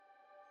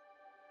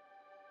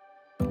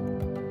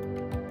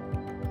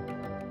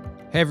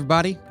Hey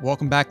everybody,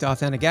 welcome back to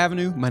Authentic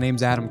Avenue. My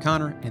name's Adam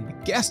Connor, and the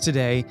guest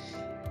today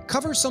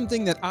covers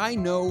something that I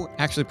know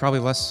actually probably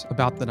less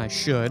about than I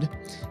should.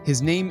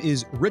 His name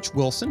is Rich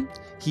Wilson.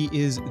 He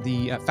is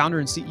the founder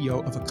and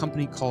CEO of a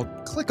company called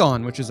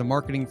CLICKON, which is a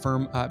marketing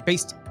firm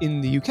based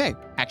in the UK,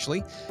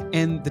 actually.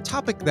 And the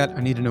topic that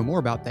I need to know more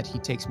about that he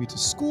takes me to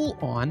school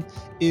on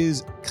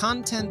is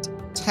content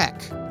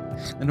tech.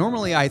 Now,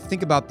 normally I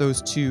think about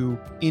those two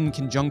in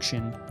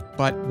conjunction,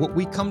 but what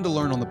we come to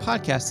learn on the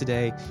podcast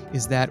today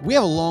is that we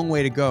have a long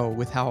way to go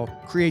with how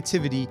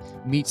creativity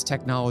meets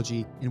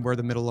technology and where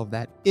the middle of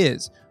that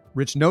is.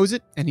 Rich knows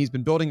it, and he's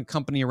been building a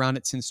company around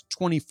it since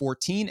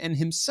 2014, and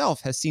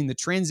himself has seen the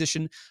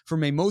transition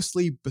from a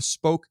mostly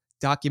bespoke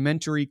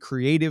documentary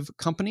creative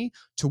company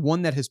to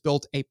one that has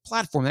built a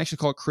platform. They actually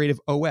call it Creative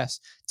OS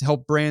to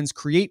help brands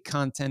create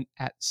content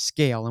at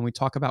scale. And we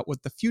talk about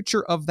what the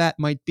future of that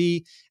might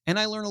be. And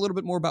I learn a little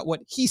bit more about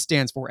what he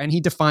stands for. And he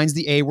defines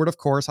the A word, of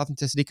course,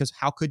 authenticity, because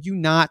how could you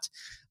not?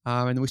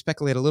 And then we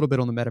speculate a little bit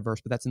on the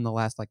metaverse, but that's in the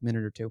last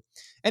minute or two.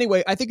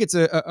 Anyway, I think it's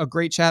a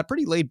great chat,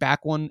 pretty laid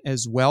back one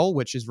as well,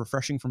 which is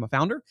refreshing from a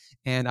founder.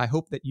 And I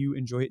hope that you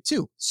enjoy it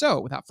too.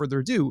 So without further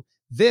ado,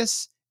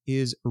 this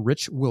is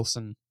Rich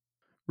Wilson.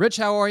 Rich,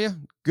 how are you?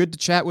 Good to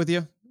chat with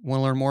you. Want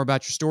to learn more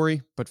about your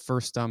story, but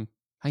first, how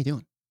you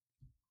doing?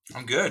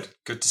 I'm good.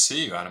 Good to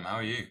see you, Adam. How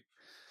are you?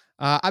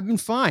 I've been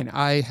fine.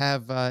 I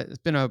have. It's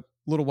been a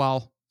little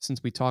while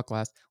since we talked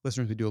last.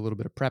 Listeners, we do a little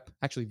bit of prep.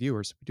 Actually,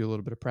 viewers, we do a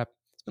little bit of prep.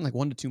 It's been like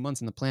 1 to 2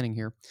 months in the planning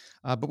here,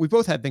 but we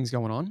both had things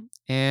going on,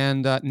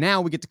 and now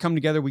we get to come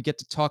together. We get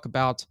to talk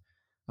about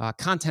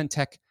content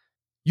tech,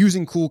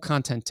 using cool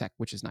content tech,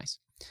 which is nice.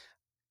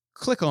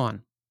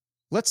 CLICKON.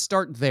 Let's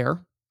start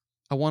there.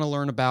 I want to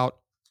learn about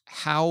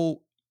how,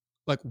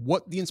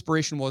 what the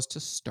inspiration was to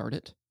start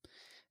it,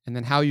 and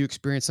then how you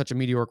experienced such a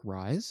meteoric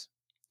rise,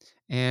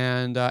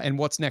 and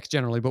what's next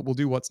generally. But we'll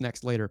do what's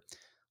next later.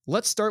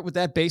 Let's start with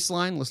that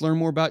baseline. Let's learn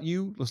more about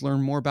you. Let's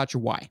learn more about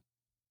your why.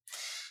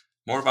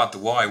 More about the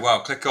why.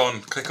 Wow,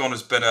 CLICKON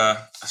has been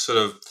a sort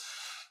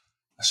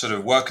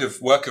of work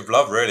of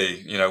love,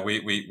 really. You know,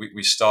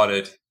 we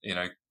started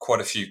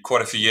quite a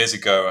few years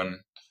ago,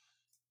 and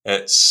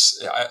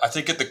I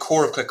think at the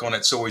core of CLICKON,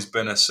 it's always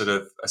been a sort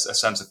of a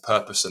sense of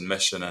purpose and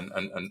mission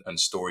and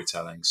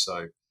storytelling.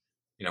 So,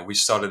 we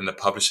started in the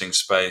publishing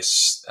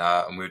space,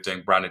 and we were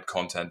doing branded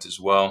content as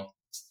well.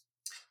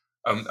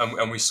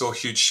 And we saw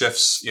huge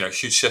shifts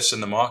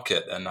in the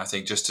market. And I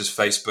think just as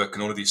Facebook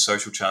and all of these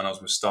social channels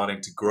were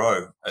starting to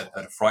grow at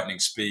a frightening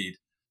speed,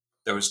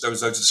 there was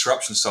loads of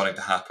disruption starting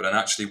to happen. And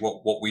actually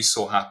what we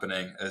saw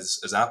happening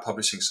as our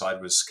publishing side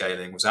was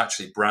scaling was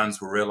actually brands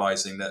were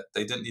realizing that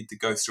they didn't need to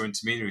go through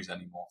intermediaries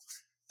anymore.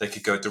 They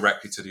could go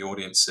directly to the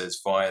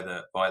audiences via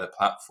the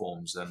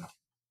platforms. And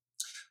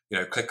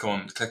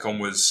CLICKON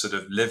was sort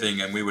of living,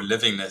 and we were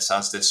living this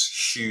as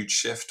this huge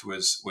shift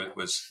was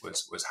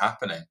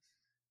happening.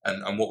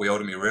 And what we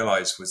ultimately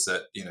realized was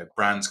that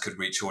brands could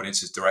reach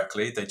audiences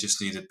directly. They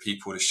just needed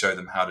people to show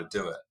them how to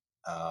do it.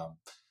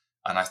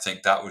 And I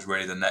think that was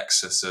really the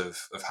nexus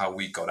of how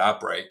we got our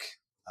break.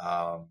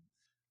 And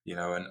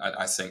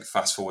I think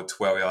fast forward to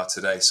where we are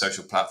today,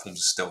 social platforms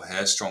are still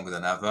here, stronger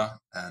than ever.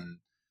 And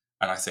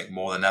I think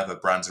more than ever,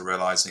 brands are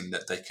realizing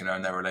that they can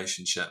own their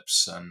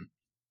relationships. And,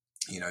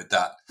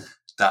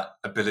 that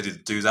ability to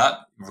do that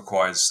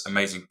requires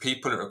amazing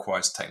people. It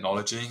requires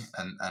technology.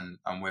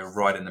 And we're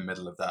right in the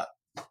middle of that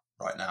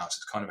right now. So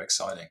it's kind of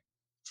exciting.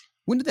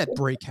 When did that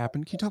break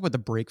happen? Can you talk about the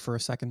break for a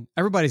second?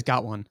 Everybody's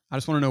got one. I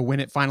just want to know when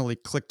it finally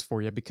clicked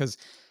for you, because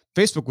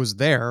Facebook was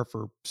there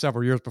for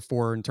several years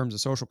before in terms of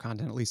social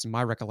content, at least in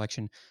my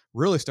recollection,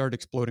 really started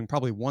exploding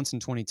probably once in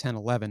 2010,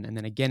 11, and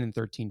then again in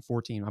 13,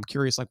 14. I'm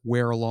curious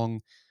where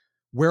along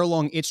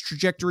its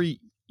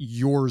trajectory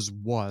yours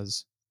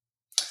was.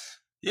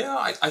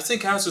 Yeah, I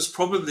think ours was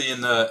probably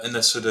in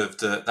the sort of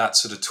that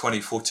sort of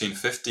 2014,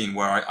 15,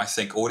 where I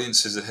think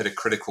audiences had hit a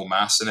critical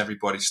mass and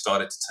everybody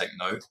started to take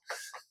note.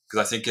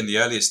 Because I think in the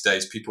earliest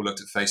days, people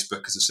looked at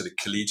Facebook as a sort of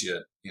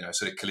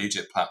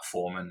collegiate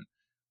platform, and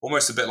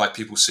almost a bit like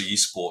people see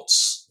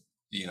esports,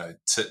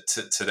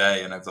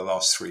 today and over the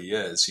last 3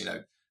 years.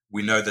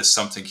 We know there's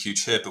something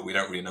huge here, but we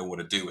don't really know what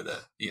to do with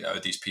it. Are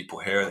these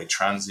people here? Are they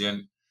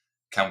transient?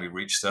 Can we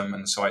reach them?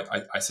 And so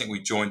I think we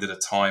joined at a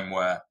time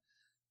where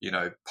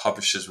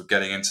publishers were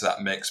getting into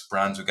that mix,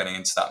 brands were getting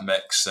into that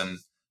mix, and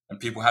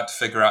people had to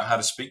figure out how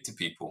to speak to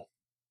people,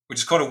 which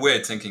is kind of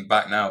weird thinking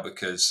back now,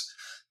 because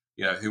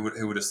who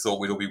would have thought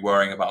we'd all be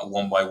worrying about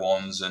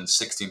 1x1s and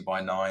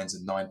 16x9s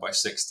and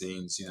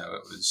 9x16s?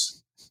 It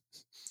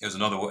was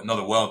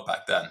another world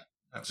back then.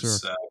 It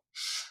was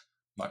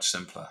much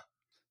simpler.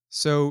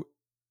 So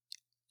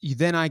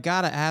then I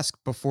gotta ask,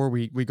 before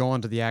we go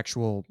on to the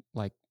actual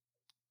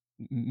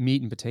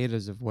meat and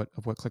potatoes of what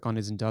CLICKON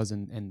is and does,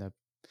 and the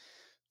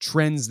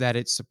trends that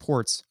it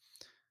supports.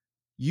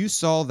 You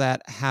saw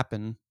that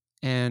happen,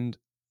 and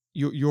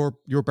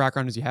your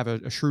background is you have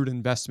a shrewd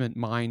investment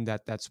mind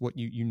that's what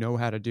you know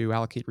how to do,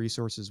 allocate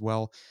resources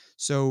well.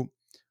 So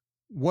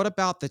what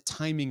about the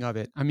timing of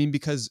it? I mean,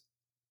 because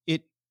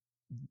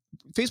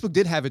Facebook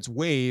did have its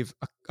wave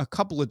a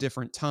couple of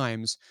different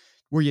times.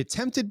 Were you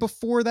tempted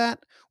before that?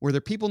 Were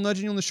there people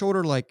nudging you on the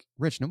shoulder like,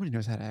 Rich, nobody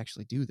knows how to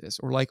actually do this?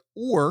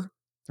 Or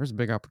there's a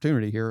big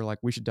opportunity here, like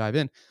we should dive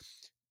in.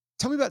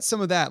 Tell me about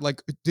some of that.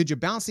 Like, did you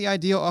bounce the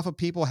idea off of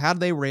people? How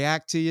did they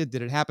react to you?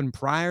 Did it happen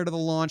prior to the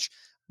launch?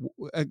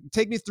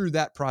 Take me through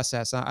that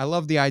process. I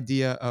love the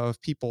idea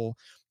of people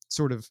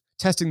sort of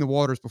testing the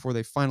waters before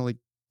they finally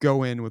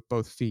go in with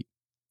both feet.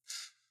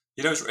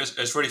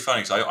 It's really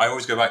funny because I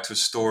always go back to a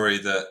story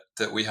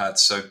that we had.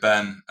 So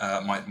Ben,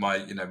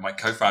 my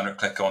co-founder at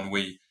CLICKON,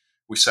 we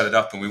set it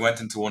up and we went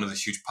into one of the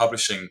huge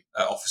publishing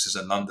offices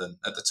in London.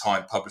 At the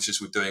time,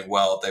 publishers were doing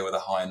well; they were the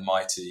high and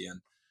mighty,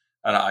 and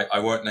I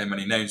won't name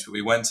any names, but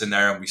we went in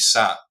there and we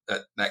sat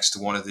next to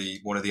one of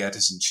the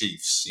editors in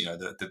chiefs,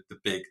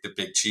 the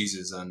big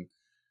cheeses, and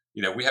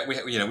we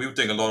were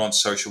doing a lot on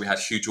social. We had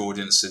huge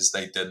audiences;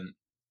 they didn't,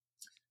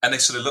 and they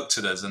sort of looked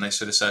at us and they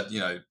sort of said,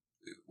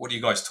 what are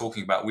you guys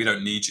talking about? We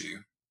don't need you.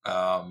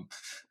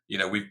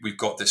 We've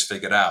got this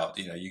figured out.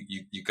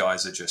 You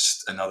guys are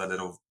just another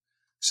little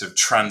sort of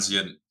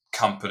transient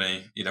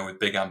company, with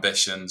big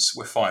ambitions.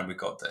 We're fine. We've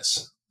got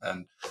this.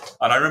 And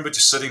I remember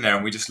just sitting there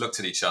and we just looked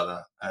at each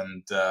other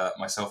and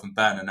myself and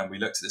Ben, and then we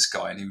looked at this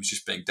guy and he was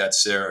just being dead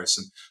serious.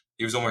 And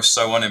he was almost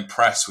so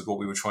unimpressed with what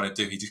we were trying to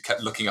do. He just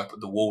kept looking up at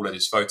the wall at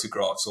his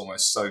photographs,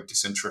 almost so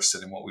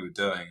disinterested in what we were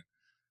doing.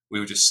 We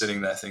were just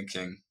sitting there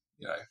thinking,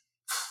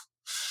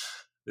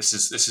 this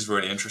is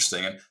really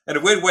interesting, and in a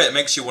weird way, it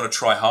makes you want to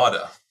try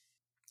harder.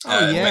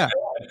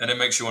 And it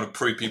makes you want to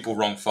prove people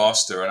wrong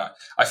faster. And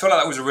I feel like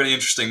that was a really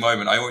interesting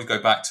moment. I always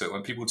go back to it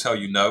when people tell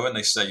you no and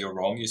they say you're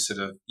wrong. You sort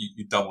of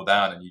you double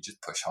down and you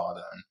just push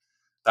harder. And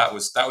that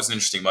was an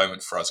interesting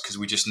moment for us because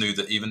we just knew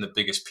that even the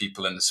biggest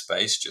people in the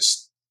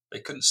space they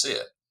couldn't see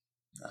it.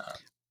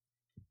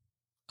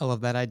 I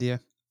love that idea.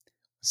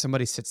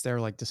 Somebody sits there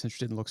like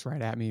disinterested and looks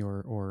right at me,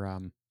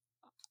 or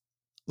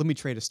let me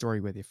trade a story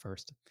with you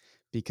first,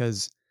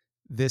 because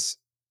this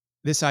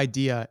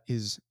idea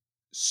is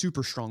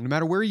super strong. No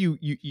matter where you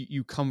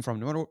come from,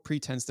 no matter what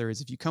pretense there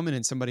is, if you come in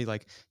and somebody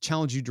like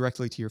challenge you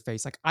directly to your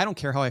face, like I don't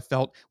care how I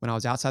felt when I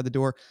was outside the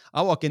door,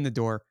 I walk in the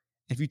door,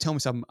 and if you tell me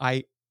something,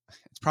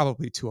 it's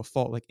probably to a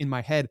fault. Like in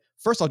my head,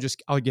 first I'll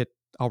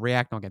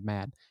react and I'll get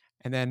mad,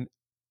 and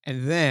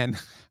then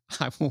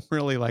I will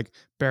really like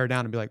bear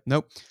down and be like,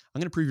 nope, I'm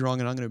going to prove you wrong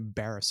and I'm going to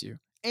embarrass you,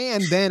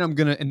 and then I'm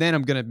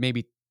gonna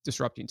maybe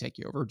disrupt you and take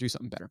you over or do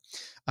something better.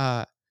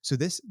 So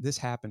this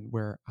happened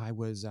where I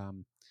was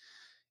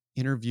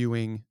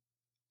interviewing.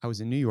 I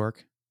was in New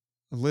York.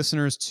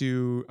 Listeners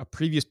to a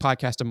previous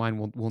podcast of mine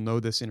will know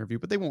this interview,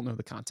 but they won't know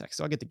the context.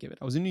 So I'll get to give it.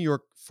 I was in New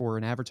York for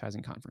an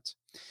advertising conference.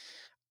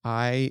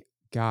 I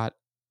got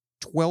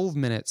 12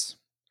 minutes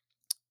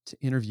to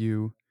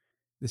interview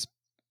this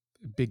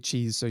big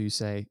cheese, so you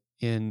say,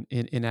 in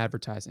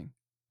advertising,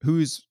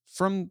 who's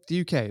from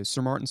the UK,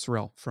 Sir Martin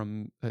Sorrell,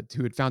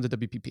 who had founded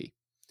WPP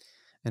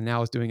and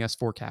now is doing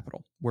S4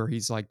 Capital, where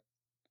he's like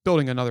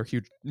building another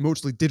huge,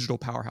 mostly digital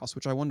powerhouse,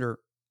 which I wonder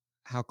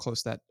how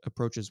close that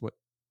approaches what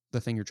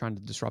the thing you're trying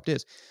to disrupt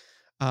is.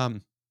 I'll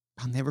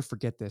never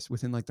forget this.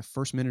 Within like the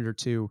first minute or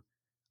two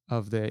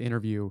of the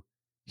interview,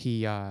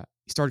 he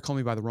started calling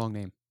me by the wrong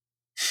name.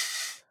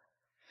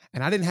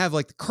 And I didn't have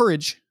like the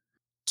courage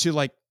to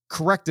like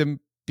correct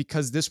him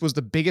because this was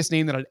the biggest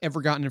name that I'd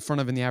ever gotten in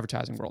front of in the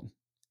advertising world.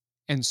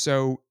 And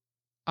so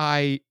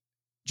I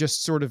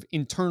just sort of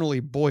internally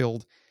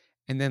boiled.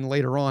 And then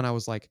later on, I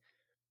was like,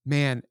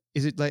 man,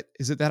 is it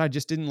that I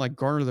just didn't like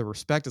garner the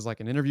respect as like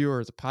an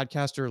interviewer, as a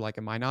podcaster? Like,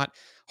 am I not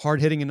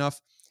hard hitting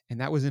enough? And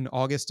that was in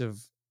August of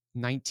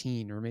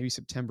 19 or maybe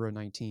September of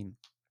 19.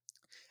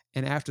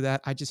 And after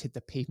that, I just hit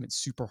the pavement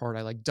super hard.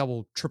 I like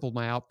tripled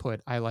my output.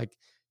 I like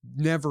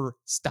never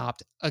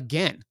stopped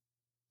again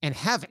and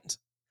haven't.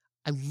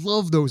 I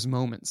love those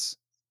moments.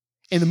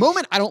 In the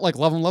moment, I don't like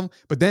love them,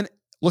 but then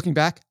looking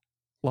back,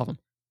 love them.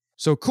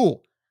 So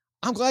cool.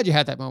 I'm glad you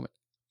had that moment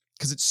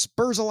because it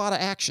spurs a lot of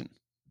action.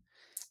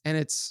 And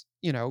it's,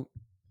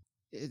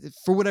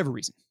 for whatever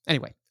reason.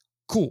 Anyway,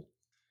 cool.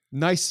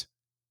 Nice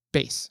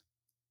base.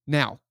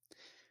 Now,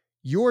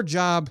 your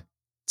job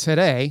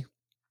today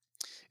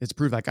is to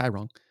prove that guy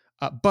wrong,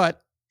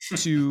 but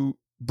to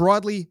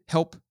broadly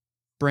help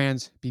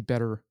brands be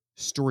better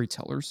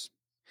storytellers.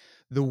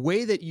 The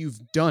way that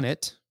you've done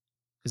it,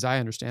 as I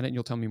understand it, and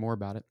you'll tell me more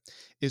about it,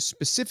 is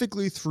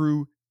specifically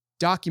through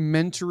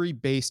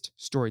documentary-based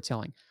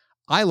storytelling.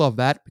 I love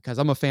that because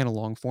I'm a fan of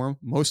long form,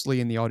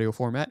 mostly in the audio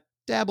format,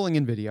 dabbling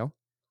in video.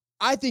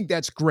 I think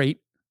that's great.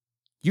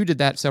 You did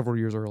that several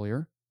years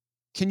earlier.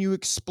 Can you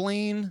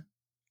explain,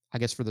 I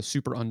guess for the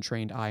super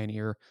untrained eye and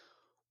ear,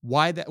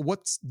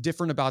 what's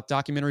different about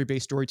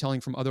documentary-based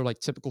storytelling from other like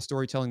typical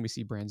storytelling we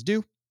see brands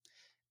do,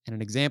 and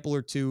an example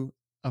or two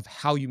of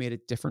how you made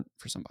it different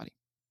for somebody?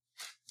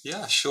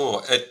 Yeah,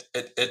 sure.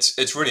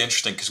 It's really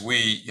interesting because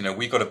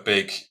we got a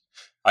big,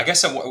 I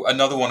guess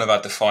another one of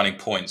our defining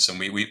points, and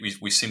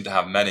we seem to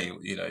have many.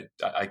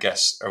 I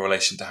guess a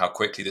relation to how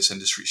quickly this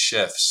industry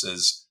shifts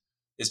is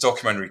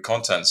documentary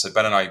content. So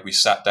Ben and I, we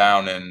sat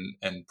down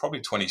in probably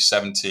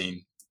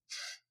 2017,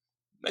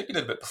 maybe a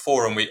little bit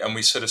before, and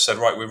we sort of said,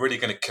 right, we're really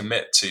going to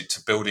commit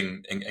to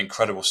building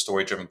incredible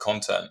story driven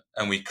content,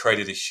 and we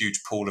created a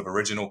huge pool of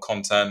original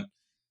content,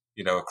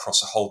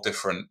 across a whole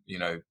different,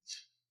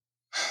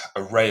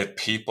 array of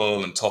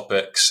people and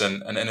topics,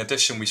 and in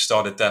addition, we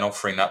started then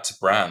offering that to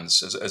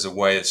brands as a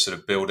way of sort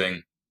of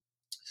building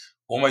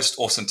almost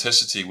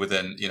authenticity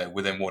within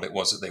what it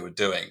was that they were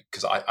doing,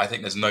 because I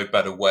think there's no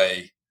better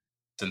way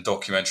than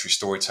documentary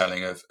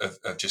storytelling of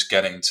just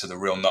getting to the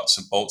real nuts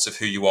and bolts of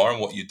who you are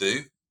and what you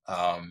do.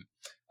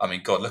 I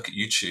mean, God, look at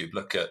YouTube,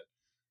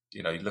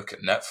 you look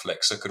at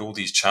Netflix, look at all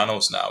these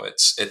channels now.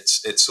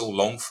 It's all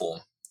long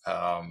form.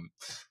 I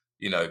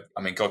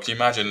mean, God, can you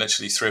imagine?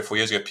 Literally 3 or 4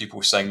 years ago, people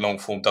were saying long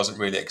form doesn't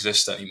really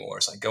exist anymore.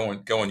 It's like go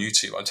on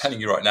YouTube. I'm telling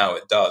you right now,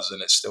 it does,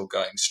 and it's still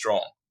going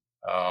strong.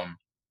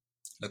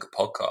 Look at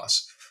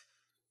podcasts.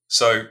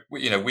 So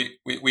we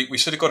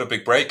sort of got a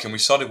big break, and we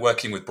started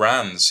working with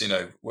brands,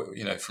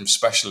 from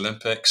Special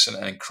Olympics, and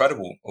an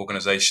incredible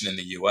organization in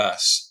the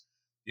US,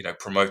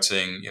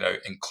 promoting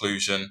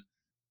inclusion.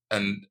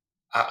 And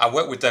our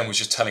work with them was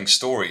just telling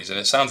stories, and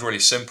it sounds really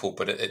simple,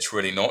 but it's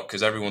really not,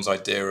 because everyone's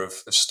idea of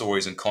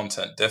stories and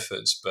content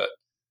differs. But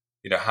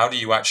how do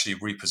you actually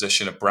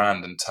reposition a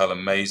brand and tell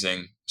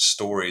amazing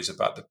stories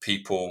about the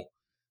people,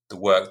 the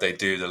work they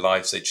do, the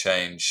lives they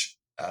change,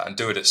 and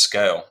do it at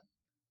scale?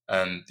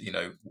 And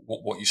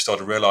what you start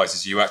to realize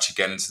is you actually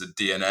get into the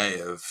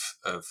DNA of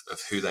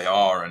who they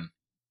are, and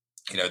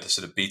the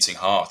sort of beating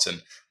heart.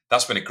 And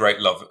that's been a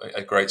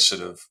great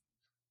sort of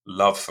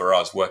love for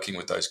us working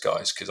with those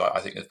guys, because I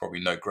think there's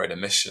probably no greater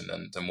mission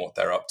than what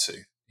they're up to,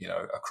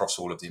 across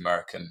all of the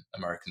American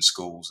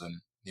schools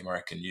and the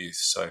American youth.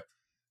 So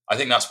I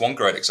think that's one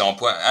great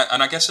example.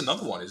 And I guess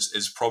another one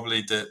is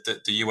probably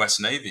the US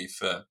Navy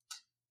for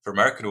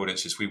American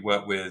audiences. We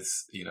work with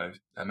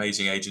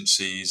amazing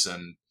agencies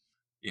and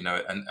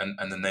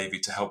and the Navy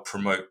to help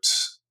promote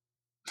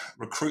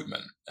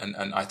recruitment. And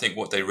I think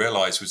what they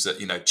realized was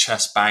that,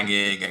 chest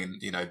banging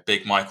and,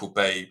 big Michael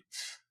Bay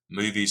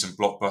movies and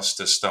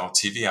blockbuster style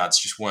TV ads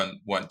just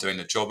weren't doing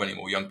the job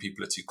anymore. Young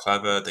people are too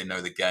clever. They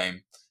know the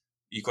game.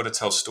 You've got to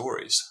tell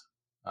stories.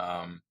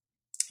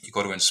 You've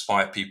got to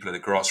inspire people at the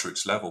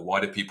grassroots level.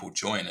 Why do people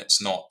join?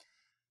 It's not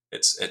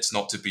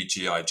to be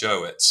GI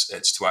Joe.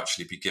 It's to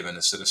actually be given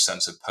a sort of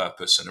sense of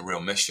purpose and a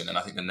real mission. And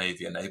I think the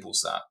Navy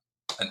enables that.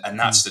 And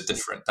that's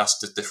that's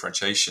the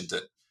differentiation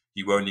that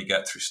you only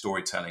get through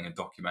storytelling and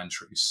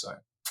documentaries. So,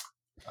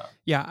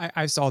 yeah,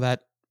 I saw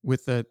that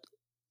with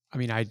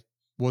I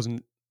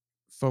wasn't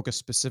focused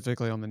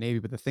specifically on the Navy,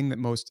 but the thing that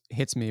most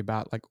hits me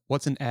about, like,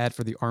 what's an ad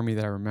for the Army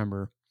that I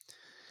remember?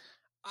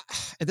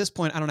 At this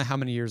point, I don't know how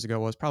many years ago it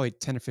was, probably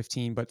 10 or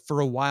 15, but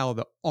for a while,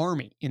 the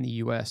Army in the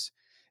US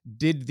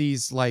did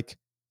these like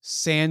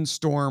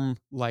sandstorm,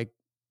 like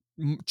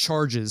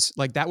charges.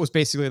 Like that was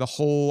basically the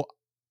whole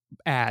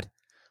ad,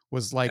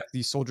 was like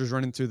these soldiers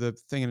running through the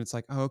thing, and it's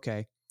like, oh,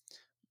 okay.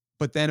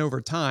 But then over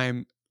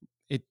time,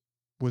 it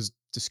was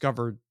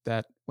discovered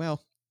that,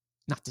 well,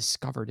 not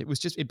discovered.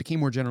 It became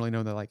more generally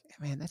known that, like,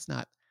 man, that's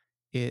not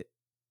it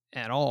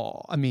at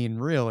all. I mean,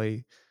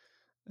 really,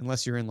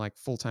 unless you're in like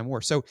full-time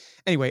war. So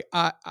anyway,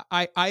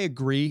 I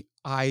agree.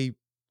 I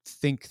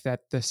think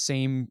that the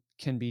same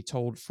can be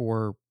told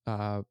for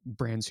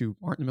brands who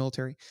aren't in the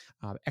military,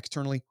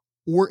 externally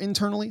or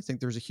internally. I think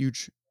there's a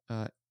huge,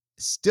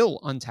 still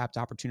untapped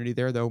opportunity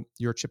there, though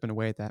you're chipping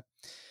away at that.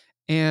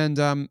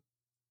 And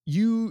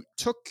you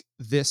took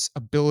this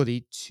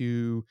ability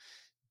to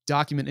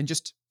document and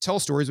just tell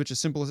stories, which, as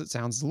simple as it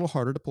sounds, is a little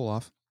harder to pull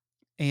off.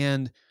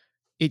 And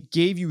it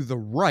gave you the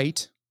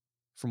right,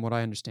 from what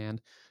I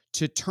understand,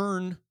 to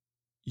turn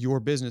your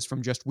business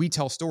from just we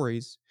tell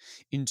stories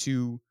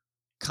into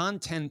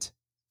content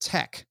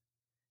tech.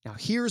 Now,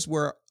 here's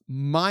where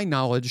my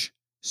knowledge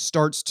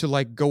starts to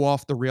like go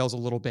off the rails a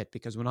little bit,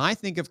 because when I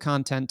think of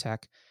content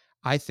tech,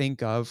 I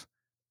think of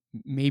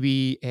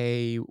maybe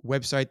a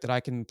website that I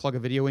can plug a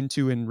video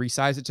into and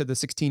resize it to the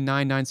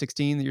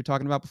 16:9:9:16 that you're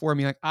talking about before. I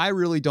mean, like, I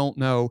really don't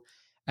know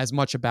as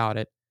much about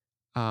it.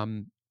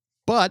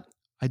 But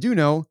I do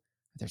know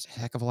there's a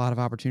heck of a lot of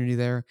opportunity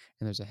there,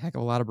 and there's a heck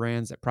of a lot of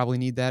brands that probably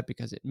need that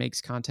because it makes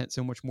content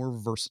so much more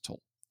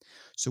versatile.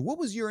 So what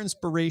was your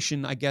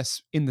inspiration, I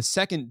guess, in the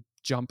second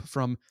jump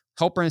from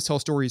help brands tell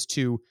stories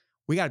to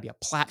we got to be a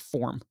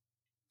platform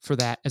for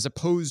that, as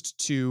opposed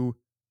to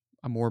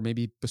a more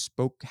maybe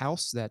bespoke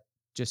house that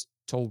just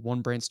told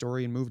one brand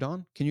story and moved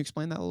on? Can you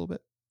explain that a little bit?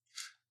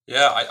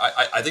 yeah,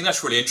 I think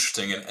that's really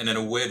interesting, and in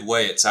a weird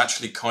way, it's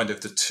actually kind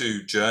of the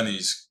two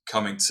journeys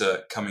coming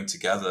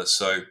together.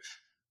 So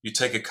you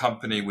take a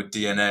company with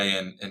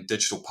DNA in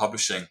digital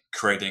publishing,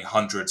 creating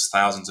hundreds,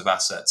 thousands of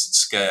assets at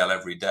scale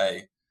every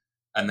day,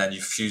 and then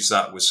you fuse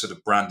that with sort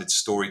of branded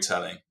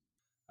storytelling,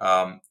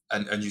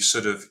 and you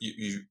sort of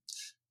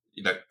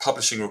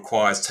publishing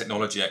requires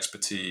technology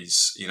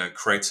expertise.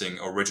 Creating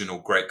original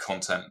great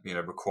content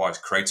requires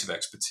creative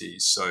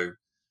expertise. So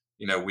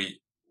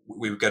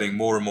we were getting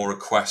more and more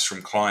requests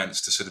from clients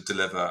to sort of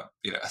deliver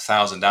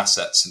 1,000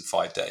 assets in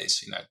 5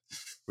 days.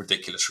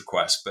 Ridiculous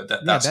requests, but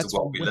that's the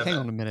world we live hang in.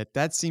 on a minute.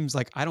 That seems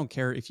like, I don't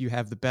care if you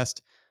have the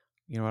best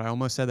You know what I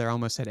almost said there? I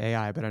almost said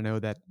AI, but I know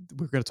that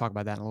we're going to talk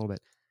about that in a little bit.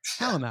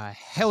 How in the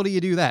hell do you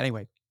do that?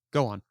 Anyway,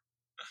 go on.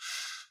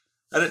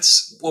 And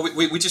it's well,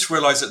 we just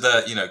realized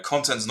that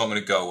content's not going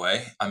to go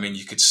away. I mean,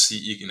 you can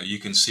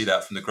see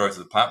that from the growth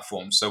of the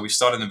platform. So we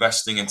started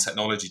investing in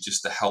technology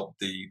just to help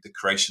the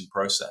creation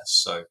process.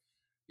 So,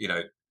 you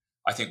know,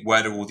 I think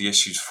where do all the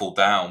issues fall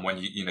down when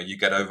you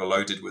get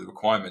overloaded with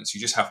requirements?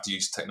 You just have to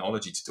use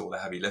technology to do all the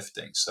heavy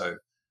lifting. So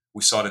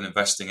we started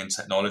investing in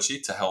technology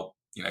to help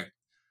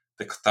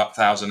the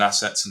 1,000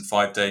 assets in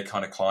 5 day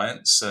kind of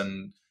clients.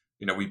 And,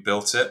 we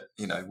built it.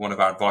 One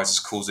of our advisors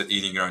calls it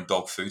eating your own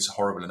dog food. It's a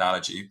horrible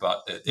analogy,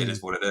 but it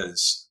is what it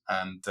is.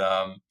 And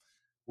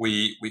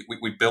we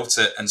built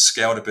it and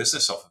scaled a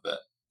business off of it.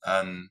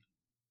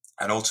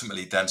 And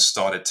ultimately then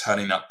started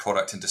turning that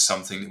product into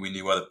something that we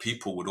knew other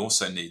people would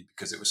also need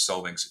because it was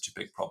solving such a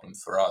big problem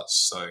for us.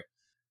 So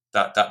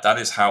that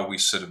is how we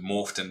sort of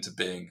morphed into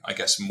being, I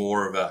guess,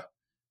 more of a,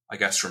 I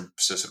guess, from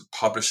sort of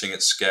publishing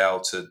at scale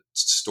to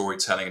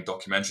storytelling and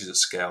documentaries at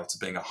scale to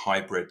being a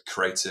hybrid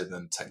creative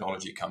and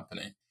technology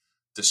company,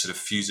 just sort of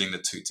fusing the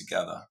two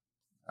together.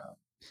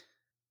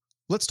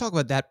 Let's talk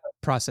about that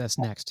process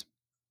next,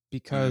 Mm-hmm.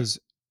 because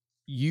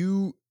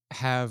you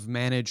have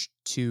managed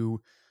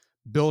to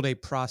build a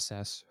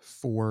process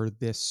for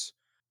this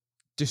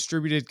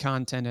distributed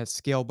content at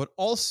scale, but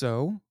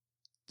also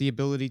the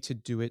ability to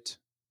do it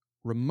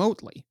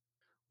remotely,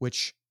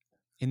 which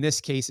in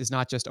this case is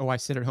not just, oh, I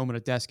sit at home at a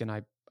desk and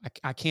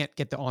I can't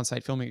get the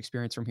on-site filming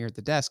experience from here at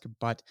the desk,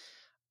 but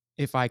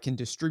if I can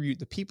distribute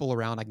the people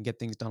around, I can get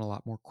things done a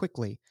lot more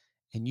quickly.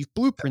 And you've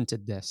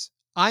blueprinted this.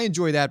 I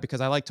enjoy that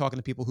because I like talking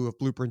to people who have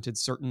blueprinted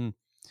certain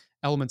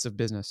elements of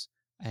business.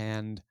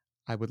 And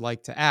I would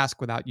like to ask,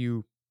 without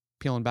you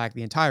peeling back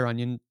the entire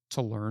onion,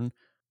 to learn,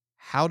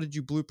 how did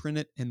you blueprint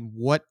it, and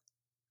what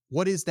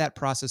is that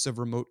process of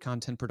remote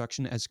content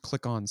production as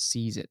ClickOn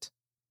sees it?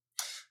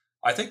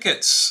 I think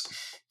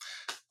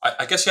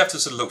I guess you have to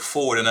sort of look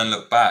forward and then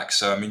look back.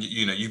 So I mean,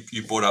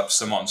 you brought up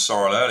Simon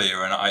Sorrell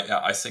earlier, and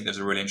I think there's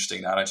a really interesting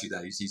analogy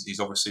there. He's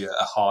obviously a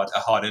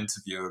hard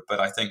interviewer, but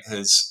I think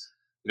his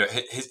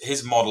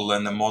model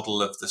and the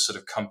model of the sort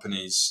of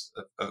companies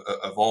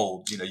of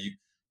old.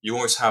 You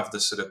always have the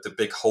sort of the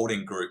big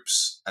holding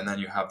groups, and then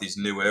you have these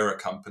new era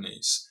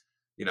companies.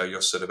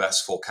 Your sort of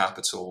S4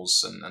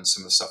 Capitals and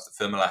some of the stuff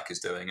that Filmilac is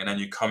doing, and then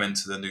you come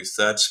into the new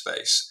third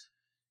space.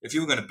 If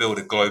you were going to build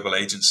a global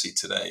agency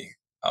today,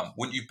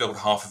 wouldn't you build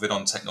half of it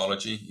on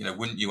technology?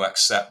 Wouldn't you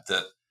accept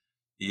that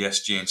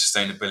ESG and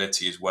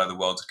sustainability is where the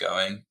world's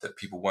going, that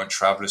people won't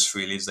travel as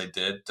freely as they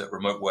did, that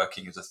remote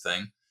working is a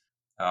thing?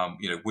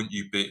 Wouldn't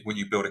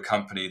you build a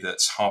company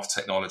that's half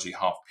technology,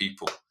 half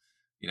people?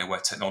 Where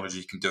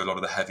technology can do a lot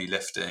of the heavy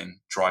lifting,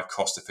 drive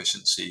cost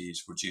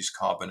efficiencies, reduce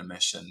carbon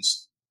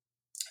emissions,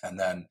 and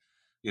then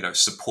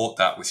support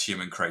that with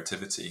human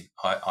creativity,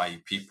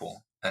 i.e.,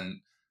 people.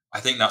 And I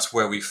think that's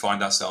where we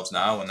find ourselves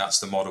now, and that's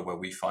the model where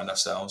we find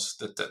ourselves.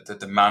 The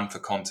demand for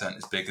content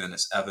is bigger than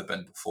it's ever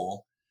been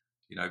before.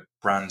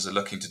 Brands are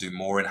looking to do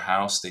more in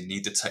house. They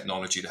need the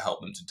technology to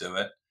help them to do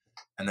it,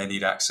 and they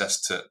need access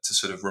to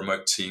sort of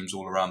remote teams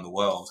all around the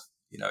world.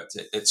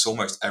 It's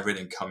almost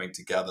everything coming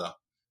together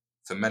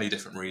for many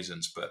different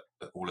reasons, but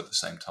all at the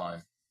same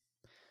time.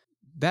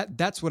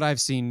 That's what I've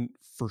seen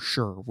for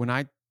sure. When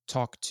I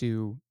talk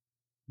to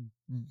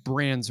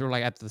brands who are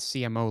like at the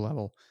CMO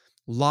level,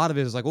 a lot of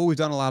it is like, oh, we've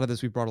done a lot of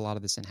this, we brought a lot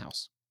of this in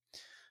house.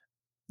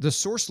 The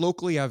source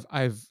locally,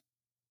 I've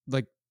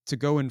like to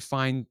go and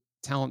find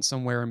talent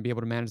somewhere and be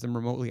able to manage them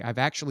remotely. I've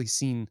actually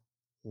seen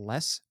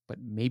less, but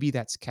maybe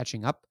that's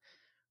catching up.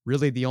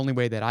 Really, the only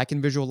way that I can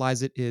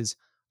visualize it is,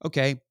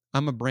 okay,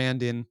 I'm a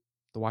brand in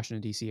the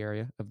Washington, D.C.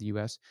 area of the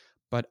U.S.,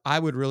 but I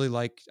would really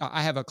like,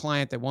 I have a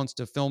client that wants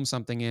to film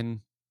something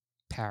in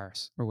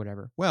Paris or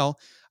whatever. Well,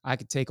 I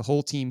could take a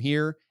whole team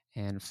here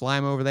and fly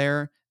them over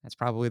there. That's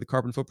probably the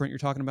carbon footprint you're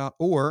talking about.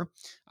 Or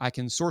I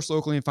can source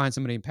locally and find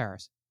somebody in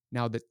Paris.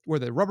 Now, where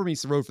the rubber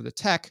meets the road for the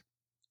tech,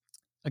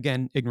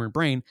 again, ignorant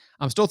brain,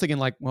 I'm still thinking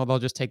like, well, they'll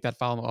just take that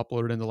file and they'll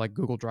upload it into like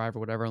Google Drive or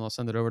whatever, and they'll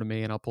send it over to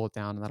me and I'll pull it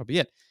down and that'll be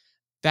it.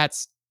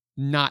 That's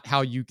not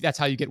how that's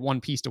how you get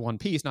one piece to one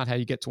piece, not how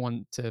you get to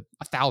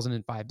 1,000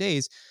 in 5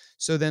 days.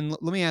 So then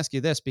let me ask you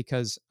this,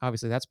 because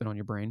obviously that's been on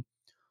your brain.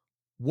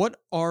 What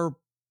are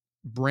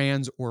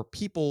brands or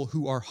people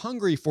who are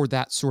hungry for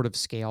that sort of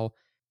scale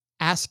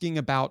asking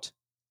about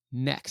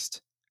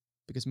next?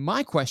 Because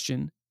my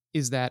question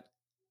is that,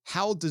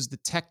 how does the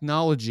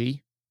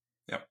technology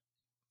Yep.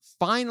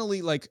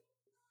 finally like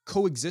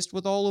coexist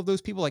with all of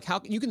those people? Like,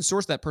 how you can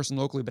source that person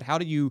locally, but how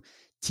do you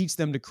teach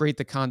them to create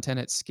the content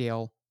at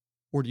scale?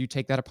 Or do you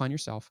take that upon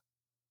yourself?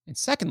 And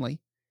secondly,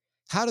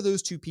 how do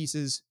those two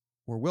pieces,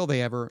 or will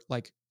they ever,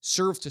 like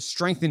serve to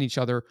strengthen each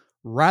other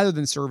rather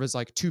than serve as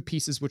like two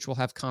pieces which will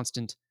have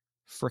constant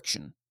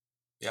friction?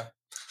 Yeah.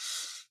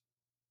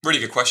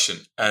 Really good question.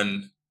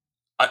 And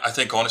I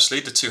think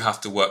honestly, the two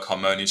have to work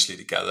harmoniously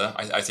together.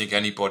 I think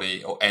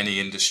anybody or any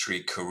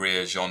industry,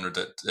 career, genre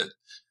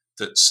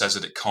that says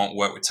that it can't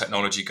work with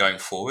technology going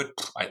forward,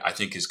 I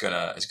think is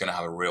gonna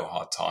have a real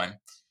hard time.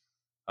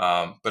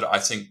 But I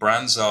think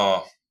brands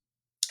are,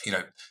 you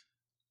know,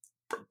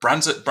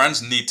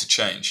 brands need to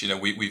change.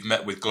 We've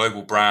met with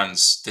global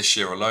brands this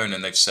year alone,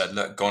 and they've said,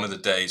 look, gone are the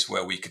days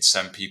where we could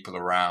send people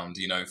around,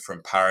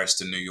 from Paris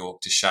to New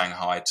York to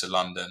Shanghai to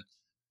London,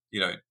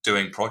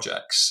 doing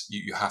projects.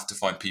 You have to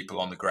find people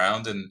on the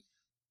ground, and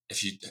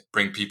if you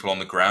bring people on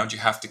the ground, you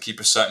have to keep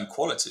a certain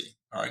quality.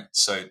 All right.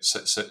 So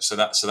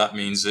that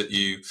means that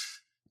you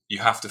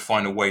have to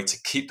find a way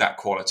to keep that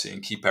quality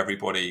and keep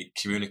everybody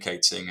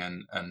communicating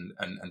and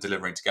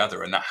delivering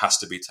together, and that has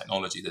to be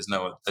technology. There's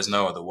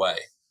no other way.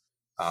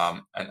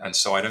 And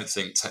so I don't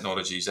think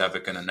technology is ever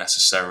going to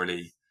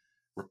necessarily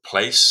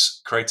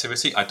replace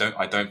creativity. I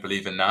don't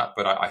believe in that,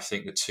 but I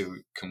think the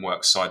two can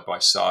work side by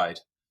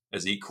side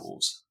as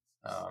equals,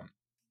 Let to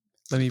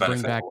the me bring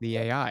benefit of back all. the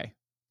AI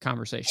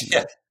conversation Yeah,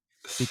 then,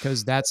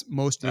 because that's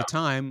most of yeah, the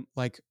time,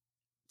 like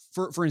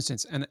for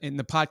instance, and in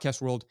the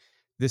podcast world,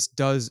 this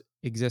does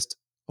exist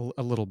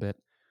a little bit,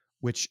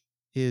 which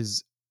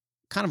is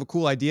kind of a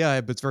cool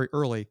idea, but it's very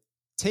early.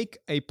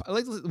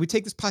 We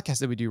take this podcast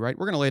that we do, right?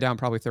 We're going to lay down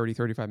probably 30,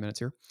 35 minutes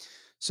here.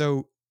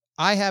 So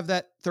I have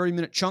that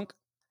 30-minute chunk.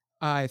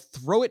 I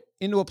throw it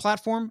into a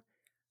platform,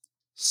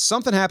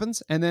 something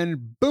happens, and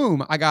then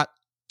boom, I got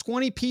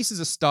 20 pieces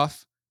of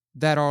stuff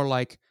that are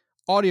like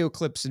audio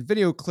clips and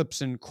video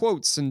clips and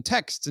quotes and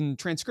texts and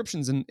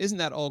transcriptions. And isn't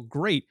that all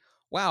great?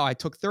 Wow, I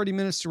took 30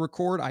 minutes to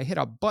record. I hit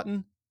a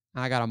button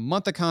and I got a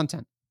month of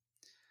content.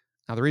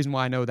 Now, the reason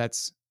why I know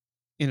that's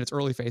in its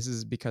early phases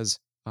is because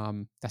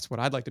that's what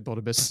I'd like to build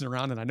a business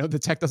around. And I know the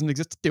tech doesn't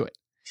exist to do it.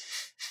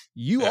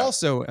 You yeah.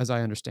 also, as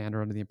I understand,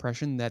 are under the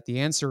impression that the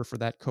answer for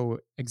that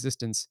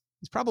coexistence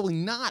is probably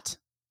not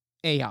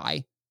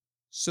AI.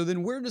 So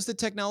then where does the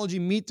technology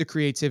meet the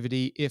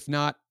creativity if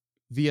not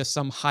via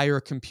some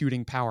higher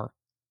computing power?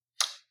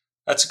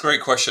 That's a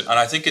great question, and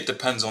I think it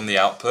depends on the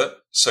output.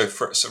 So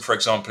for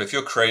example, if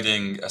you're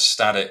creating a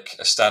static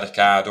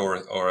ad or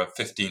a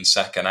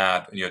 15-second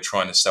ad, and you're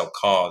trying to sell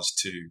cars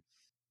to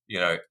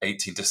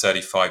 18 to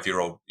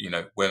 35-year-old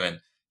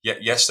women,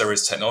 yes, there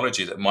is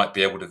technology that might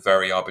be able to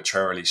very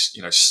arbitrarily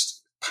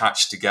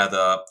patch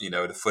together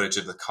the footage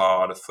of the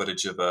car, the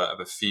footage of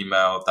a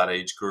female of that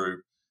age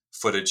group,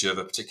 footage of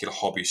a particular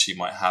hobby she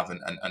might have,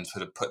 and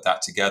sort of put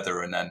that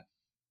together, and then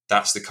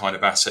that's the kind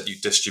of asset you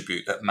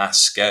distribute at mass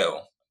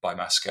scale. By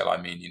mass scale, I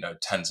mean,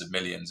 tens of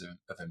millions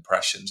of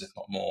impressions, if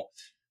not more.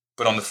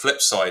 But on the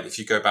flip side, if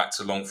you go back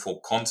to long form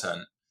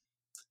content,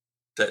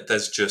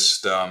 there's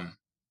just I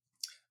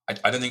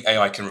don't think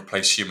AI can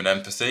replace human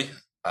empathy.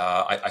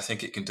 I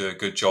think it can do a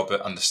good job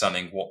at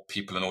understanding what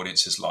people and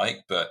audiences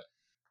like, but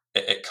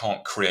it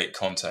can't create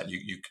content.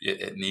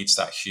 It needs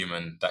that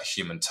human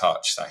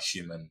touch, that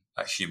human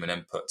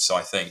input. So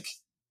I think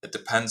it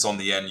depends on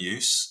the end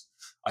use.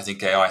 I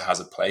think AI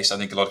has a place. I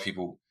think a lot of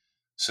people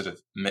sort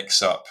of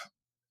mix up,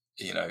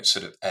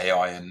 sort of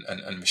AI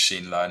and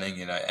machine learning.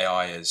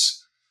 AI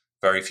is,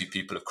 very few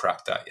people have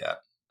cracked that yet.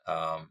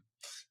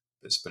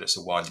 But it's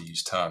a widely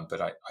used term.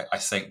 But I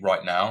think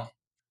right now,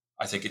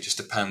 I think it just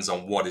depends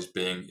on what is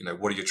being,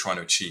 what are you trying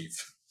to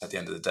achieve at the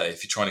end of the day.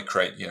 If you're trying to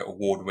create,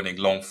 award-winning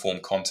long-form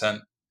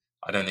content,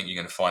 I don't think you're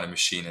going to find a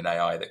machine in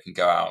AI that can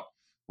go out,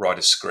 write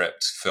a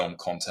script, film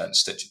content,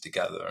 stitch it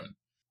together,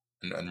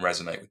 and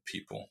resonate with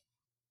people.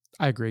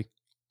 I agree.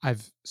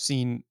 I've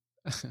seen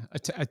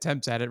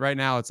attempts at it. Right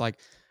now, it's like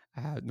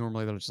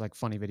normally they're just like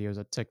funny videos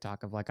at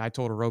TikTok of like, I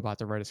told a robot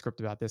to write a script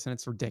about this, and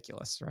it's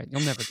ridiculous, right?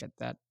 You'll never get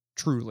that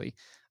truly.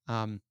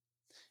 Um,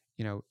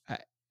 you know, uh,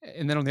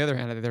 and then on the other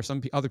hand, there's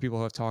some other people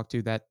who I've talked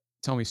to that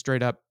tell me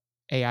straight up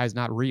AI is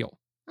not real.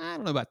 I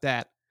don't know about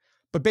that,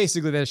 but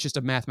basically that's just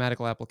a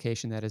mathematical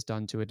application that is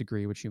done to a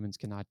degree which humans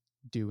cannot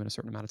do in a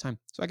certain amount of time.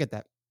 So I get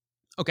that.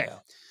 Okay, Yeah.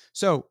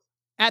 so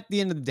at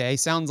the end of the day,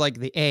 sounds like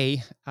the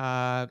A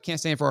can't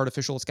stand for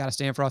artificial. It's got to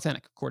stand for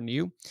authentic, according to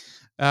you,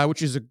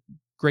 which is a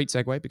great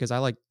segue because I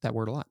like that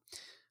word a lot.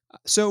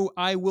 So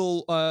I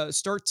will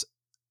start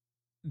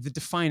the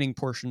defining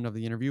portion of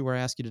the interview where I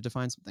ask you to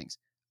define some things.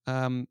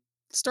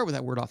 Let's start with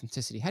that word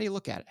authenticity. How do you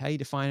look at it? How do you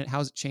define it?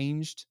 How's it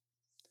changed?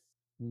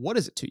 What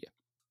is it to you?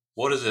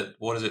 What is it?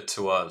 What is it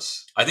to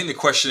us? I think the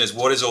question is,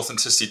 what is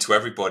authenticity to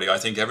everybody? I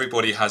think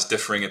everybody has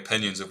differing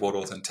opinions of what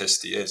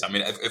authenticity is. I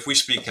mean, if we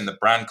speak in the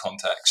brand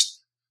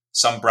context,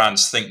 some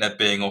brands think they're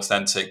being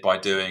authentic by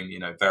doing,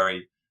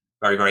 very,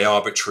 very, very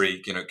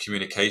arbitrary,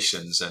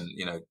 communications, and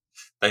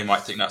they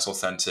might think that's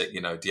authentic.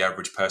 The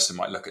average person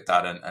might look at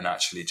that and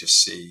actually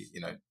just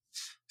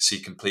see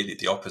completely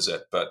the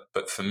opposite.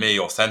 But for me,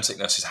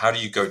 authenticness is, how do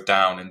you go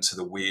down into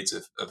the weeds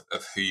of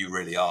who you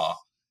really are?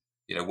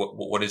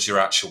 What is your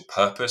actual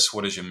purpose?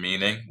 What is your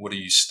meaning? What do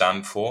you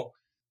stand for?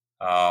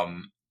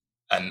 And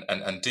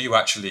do you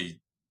actually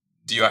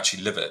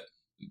live it?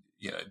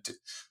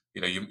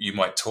 You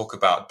might talk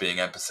about being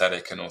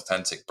empathetic and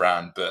authentic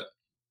brand, but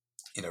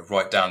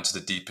right down to the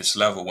deepest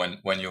level,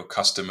 when your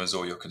customers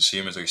or your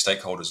consumers or your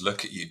stakeholders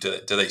look at you, do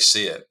they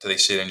see it? Do they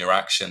see it in your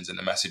actions, in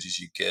the messages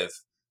you give,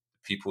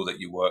 people that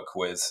you work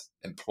with,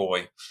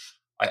 employ?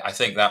 I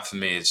think that for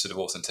me is sort of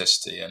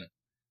authenticity. And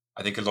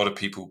I think a lot of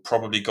people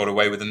probably got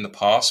away with in the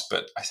past,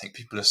 but I think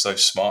people are so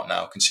smart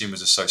now.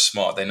 Consumers are so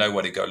smart; they know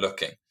where to go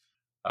looking.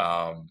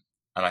 And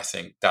I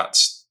think that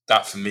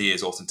for me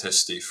is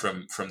authenticity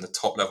from the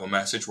top level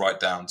message right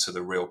down to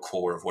the real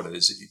core of what it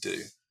is that you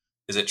do.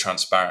 Is it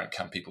transparent?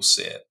 Can people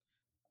see it?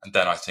 And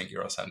then I think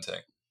you're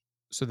authentic.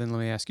 So then let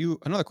me ask you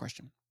another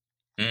question.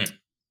 Mm. I'm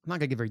not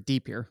gonna get very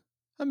deep here,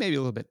 maybe a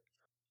little bit.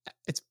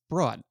 It's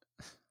broad.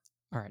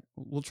 All right,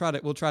 we'll try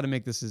to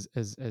make this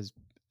as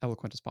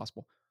eloquent as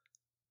possible.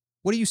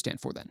 What do you stand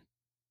for then?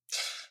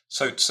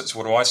 So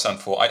what do I stand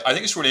for? I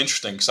think it's really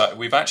interesting because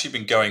we've actually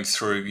been going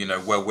through,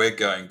 where we're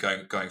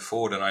going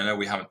forward, and I know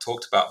we haven't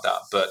talked about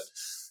that, but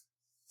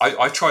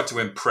I tried to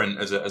imprint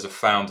as a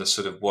founder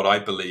sort of what I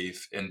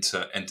believe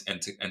into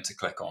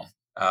CLICKON,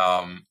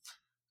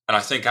 and I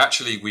think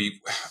actually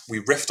we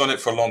riffed on it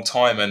for a long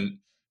time, and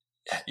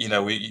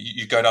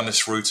you go down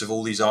this route of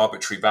all these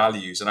arbitrary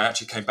values, and I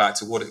actually came back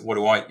to what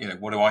do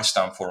I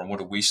stand for, and what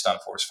do we stand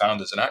for as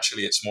founders, and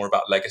actually it's more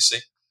about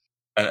legacy.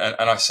 And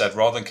I said,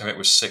 rather than commit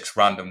with 6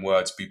 random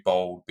words, be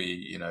bold,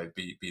 be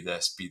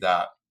this, be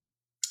that,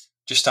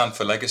 just stand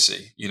for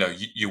legacy.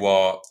 You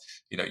are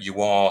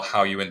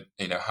how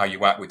how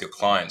you act with your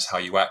clients, how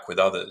you act with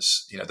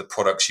others, the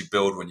products you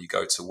build when you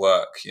go to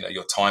work,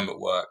 your time at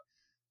work,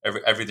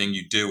 everything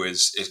you do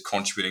is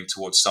contributing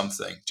towards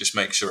something. Just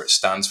make sure it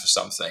stands for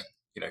something,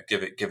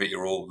 give it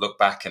your all. Look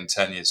back in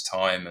 10 years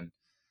time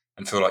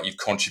and feel like you've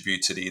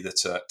contributed either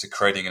to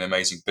creating an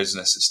amazing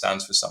business that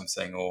stands for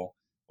something, or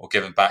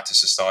given back to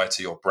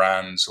society or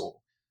brands,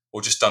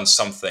 or just done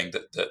something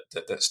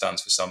that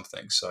stands for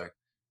something. So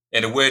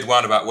in a weird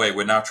roundabout way,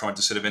 we're now trying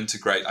to sort of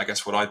integrate, I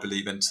guess, what I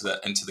believe into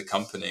the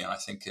company. And I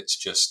think it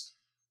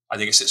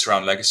sits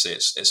around legacy.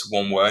 It's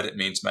one word. It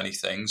means many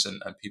things,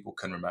 and people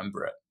can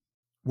remember it.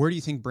 Where do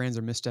you think brands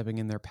are misstepping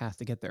in their path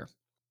to get there?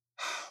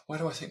 Where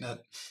do I think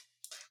that?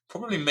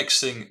 Probably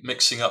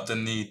mixing up the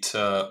need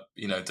to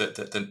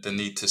the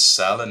need to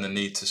sell and the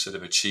need to sort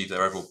of achieve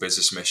their overall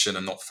business mission,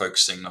 and not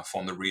focusing enough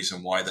on the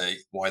reason why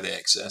they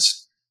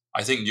exist.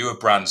 I think newer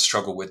brands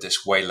struggle with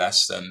this way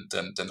less than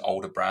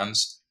older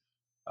brands.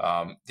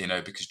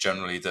 Because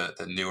generally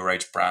the newer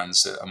age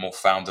brands are more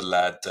founder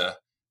led.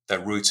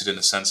 They're rooted in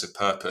a sense of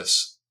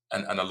purpose,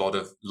 and a lot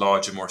of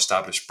larger, more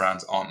established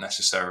brands aren't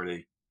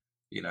necessarily,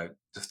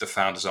 the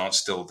founders aren't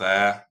still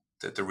there.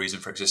 The reason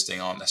for existing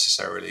aren't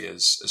necessarily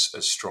as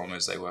strong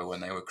as they were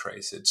when they were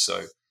created.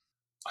 So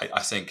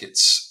I think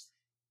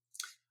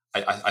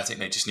I think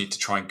they just need to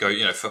try and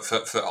go,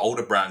 for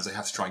older brands, they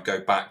have to try and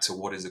go back to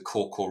what is the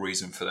core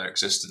reason for their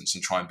existence,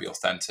 and try and be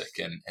authentic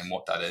in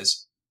what that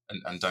is,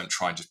 and don't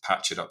try and just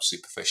patch it up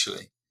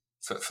superficially.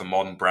 For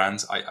modern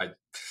brands,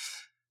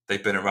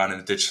 they've been around in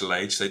the digital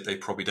age. They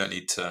probably don't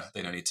need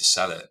to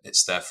sell it.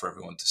 It's there for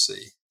everyone to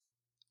see.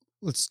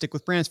 Let's stick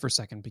with brands for a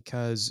second,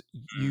 because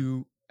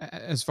you,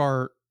 as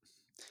far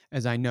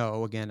as I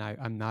know, again,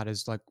 I'm not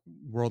as like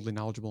worldly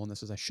knowledgeable in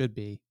this as I should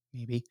be.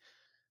 Maybe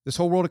this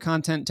whole world of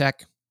content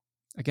tech,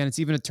 again, it's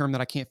even a term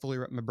that I can't fully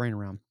wrap my brain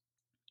around.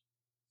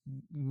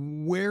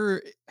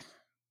 Where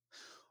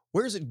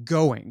is it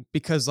going?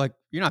 Because like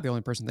you're not the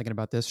only person thinking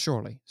about this,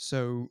 surely.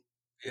 So,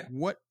 Yeah.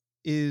 what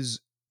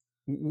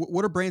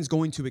are brands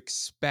going to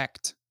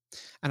expect?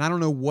 And I don't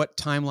know what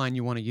timeline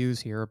you want to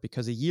use here,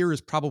 because a year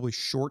is probably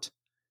short.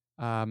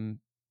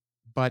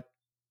 But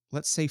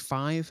let's say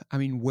 5. I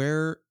mean,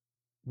 what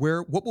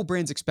will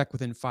brands expect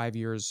within 5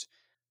 years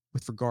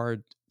with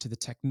regard to the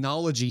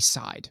technology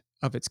side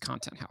of its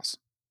content house?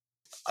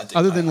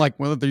 Other than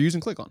they're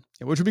using CLICKON,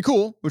 which would be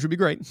cool, which would be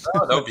great.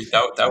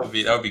 That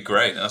would be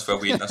great. That's where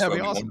we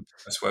awesome.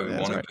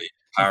 want to be.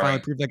 Finally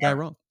prove that guy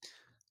wrong.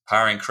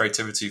 Powering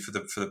creativity for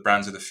the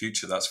brands of the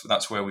future.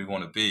 That's where we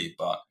want to be.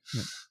 But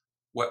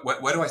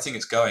where do I think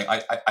it's going?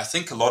 I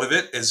think a lot of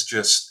it is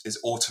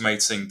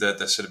automating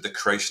the sort of the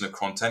creation of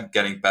content,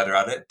 getting better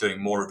at it,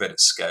 doing more of it at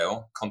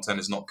scale. Content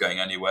is not going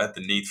anywhere.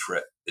 The need for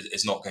it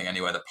is not going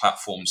anywhere. The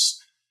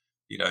platforms,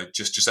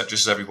 just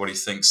as everybody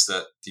thinks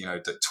that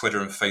that Twitter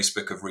and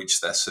Facebook have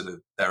reached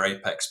their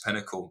apex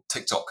pinnacle,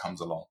 TikTok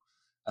comes along,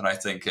 and I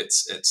think it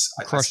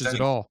crushes it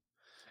all.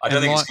 I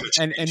don't think it's going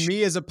to change. And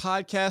me as a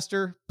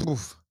podcaster,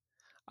 poof.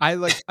 Let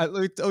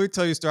me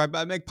tell you a story.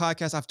 I make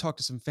podcasts. I've talked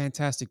to some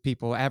fantastic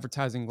people,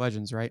 advertising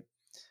legends, right?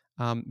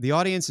 The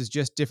audience is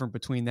just different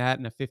between that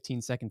and a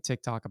 15-second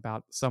TikTok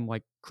about some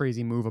like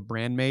crazy move a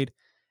brand made,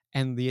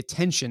 and the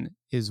attention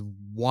is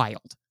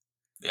wild.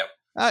 Yep.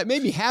 It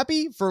made me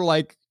happy for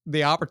like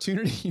the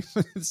opportunity,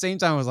 but at the same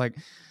time, I was like,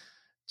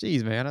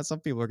 geez, man, some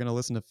people are going to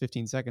listen to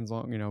 15 seconds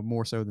long,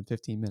 more so than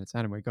 15 minutes.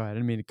 Anyway, go ahead. I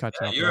didn't mean to cut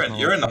you off.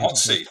 You're in the hot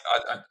seat.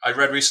 I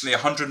read recently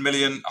 100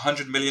 million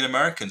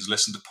Americans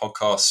listen to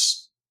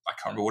podcasts. I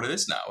can't remember what it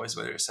is now,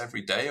 whether it's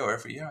every day or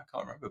every year. I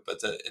can't remember,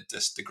 but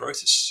the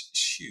growth is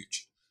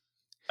huge.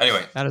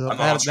 Anyway, that is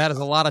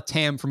a lot of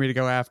TAM for me to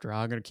go after.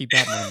 I'm going to keep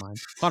that in mind.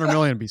 100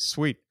 million would be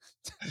sweet.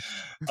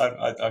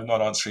 I'm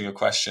not answering your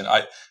question.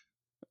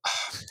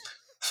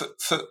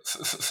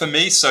 For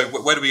me, so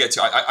where do we get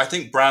to? I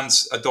think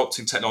brands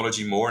adopting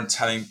technology more and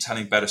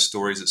telling better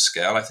stories at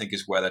scale, I think,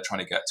 is where they're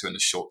trying to get to in the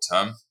short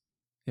term.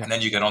 Yeah. And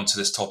then you get onto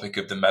this topic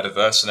of the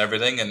metaverse and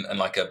everything, and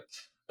like a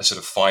sort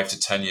of 5 to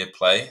 10 year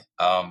play.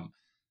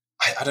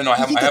 I don't know.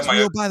 Do you think I have that's my own.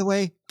 real, by the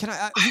way? Can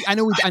I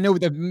know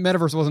the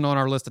metaverse wasn't on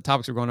our list of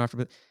topics we're going after,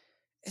 but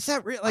is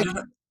that real? I Like, don't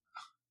know.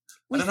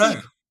 what I do you don't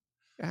know.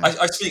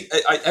 think?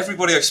 Yeah.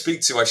 Everybody I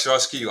speak to, I should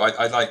ask you.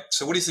 I like.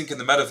 So, what do you think in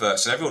the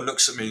metaverse? And everyone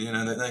looks at me,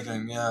 they're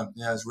going, yeah,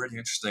 it's really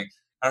interesting. And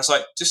I was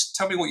like, just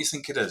tell me what you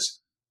think it is.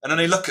 And then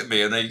they look at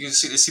me, and you can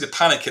see the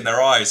panic in their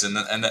eyes, and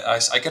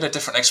I get a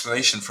different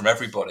explanation from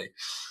everybody.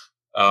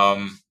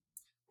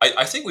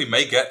 I think we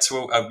may get to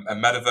a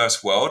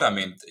metaverse world. I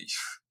mean,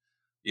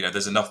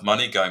 there's enough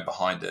money going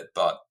behind it,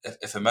 but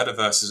if a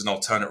metaverse is an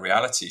alternate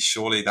reality,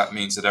 surely that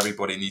means that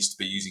everybody needs to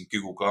be using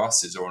Google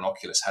Glasses or an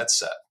Oculus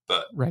headset.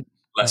 But Right.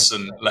 less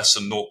than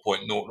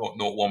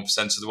 0.001%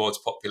 of the world's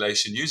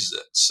population uses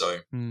it.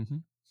 So, Mm-hmm.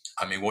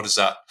 I mean, what does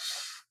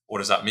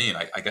that mean?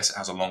 I guess it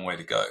has a long way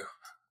to go.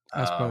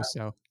 I suppose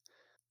so.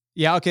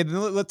 Yeah. Okay.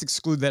 Then let's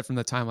exclude that from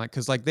the timeline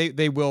because, like,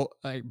 they will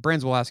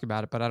brands will ask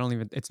about it, but I don't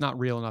even. It's not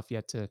real enough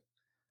yet to.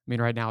 I mean,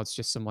 right now it's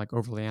just some like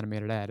overly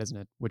animated ad, isn't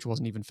it? Which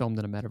wasn't even filmed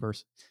in a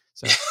metaverse.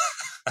 So,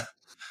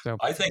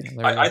 I think there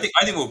you go. I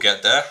think we'll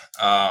get there.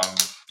 I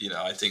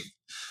think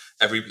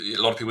a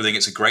lot of people think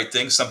it's a great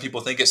thing. Some people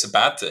think it's a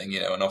bad thing.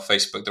 And on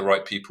Facebook, the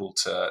right people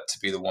to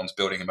be the ones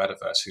building a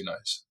metaverse. Who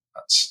knows?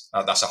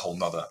 That's a whole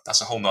nother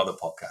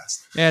podcast.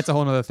 Yeah, it's a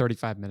whole nother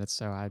 35 minutes,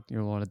 so I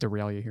don't want to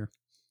derail you here.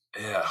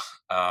 Yeah.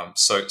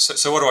 So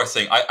what do I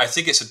think? I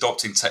think it's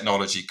adopting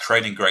technology,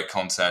 creating great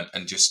content,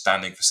 and just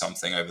standing for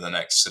something over the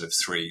next sort of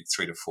three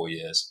to 4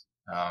 years.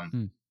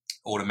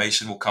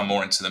 Automation will come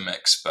more into the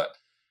mix, but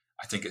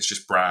I think it's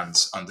just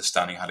brands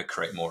understanding how to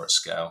create more at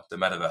scale. The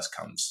metaverse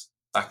comes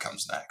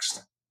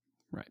next.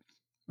 Right.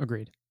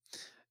 Agreed.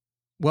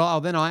 Well,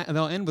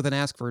 I'll end with an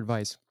ask for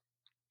advice,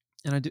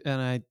 and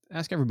I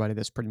ask everybody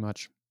this pretty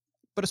much,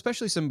 but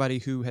especially somebody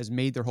who has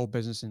made their whole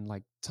business in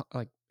like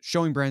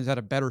showing brands how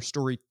to better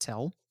story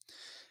tell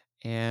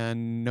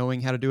and knowing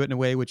how to do it in a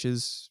way which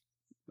is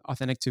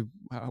authentic to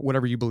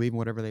whatever you believe and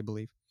whatever they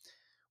believe.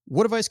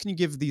 What advice can you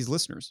give these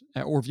listeners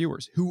or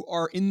viewers who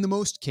are in the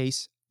most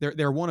case,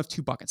 they're one of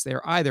two buckets.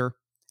 They're either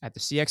at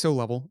the CXO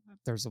level,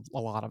 there's a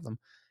lot of them,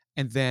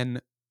 and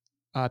then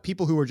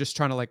people who are just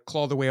trying to like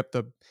claw their way up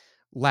the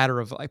ladder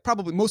of like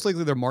probably most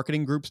likely they're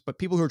marketing groups, but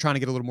people who are trying to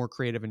get a little more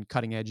creative and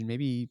cutting edge and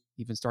maybe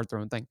even start their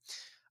own thing.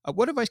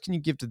 What advice can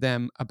you give to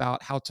them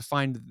about how to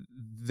find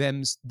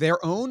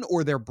their own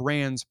or their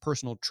brand's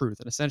personal truth?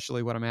 And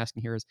essentially what I'm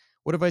asking here is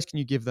what advice can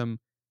you give them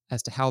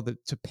as to how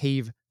to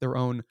pave their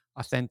own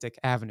authentic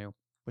avenue,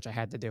 which I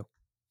had to do.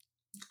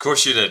 Of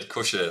course you did.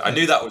 I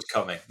knew that was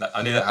coming.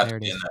 I knew that Yep, had to there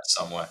it be in is. there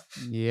somewhere.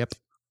 Yep.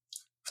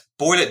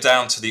 Boil it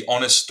down to the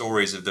honest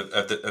stories of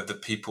the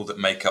people that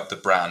make up the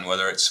brand,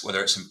 whether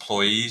it's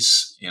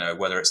employees,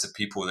 whether it's the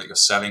people that you're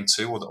selling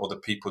to, or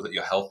the people that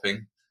you're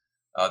helping,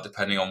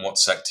 depending on what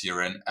sector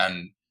you're in,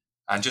 and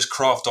just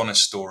craft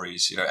honest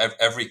stories.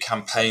 Every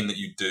campaign that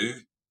you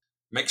do,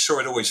 make sure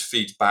it always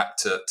feeds back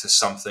to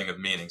something of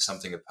meaning,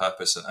 something of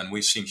purpose, and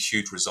we've seen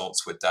huge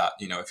results with that.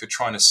 If you're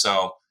trying to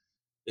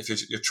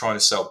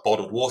sell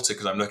bottled water,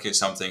 because I'm looking at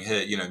something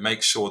here,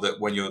 make sure that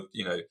when you're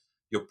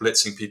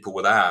blitzing people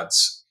with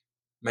ads,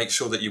 make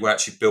sure that you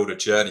actually build a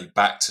journey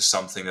back to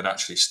something that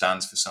actually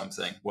stands for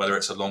something, whether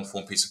it's a long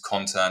form piece of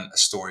content, a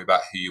story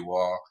about who you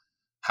are,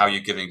 how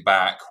you're giving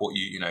back, what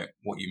you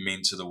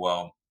mean to the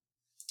world.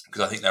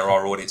 Because I think there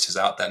are audiences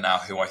out there now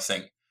who I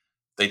think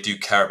they do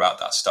care about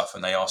that stuff,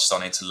 and they are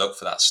starting to look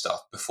for that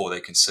stuff before they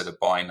consider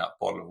buying that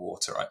bottle of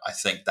water. I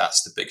think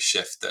that's the big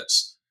shift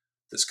that's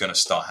going to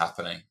start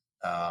happening.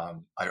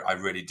 I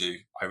really do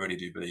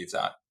believe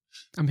that.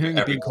 I'm hearing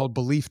it being called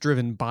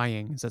belief-driven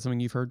buying. Is that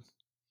something you've heard?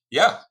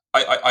 Yeah,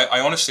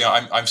 I honestly,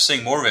 I'm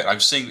seeing more of it. I'm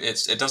seeing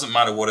it doesn't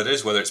matter what it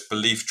is, whether it's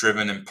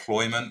belief-driven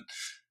employment.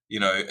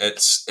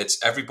 It's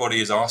everybody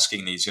is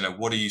asking these.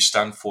 What do you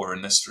stand for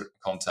in this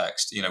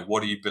context?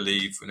 What do you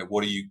believe?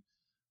 What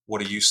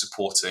are you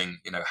supporting?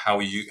 How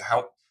are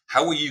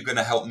you going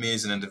to help me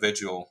as an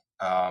individual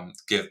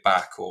give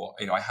back? Or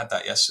I had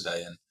that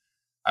yesterday,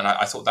 and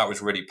I thought that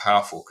was really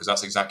powerful because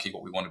that's exactly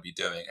what we want to be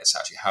doing. It's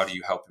actually how do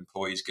you help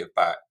employees give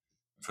back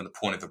from the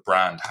point of a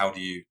brand? How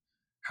do you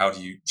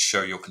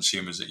show your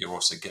consumers that you're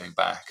also giving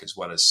back as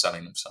well as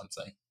selling them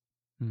something?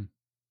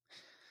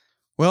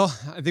 Well,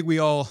 I think we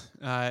all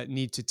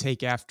need to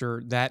take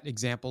after that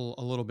example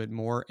a little bit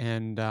more.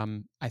 And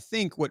I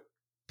think what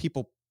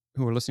people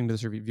who are listening to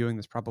this or viewing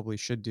this probably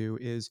should do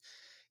is,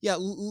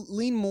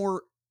 lean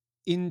more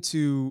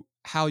into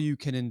how you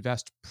can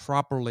invest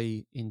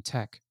properly in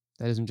tech.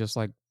 That isn't just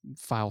like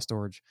file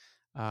storage.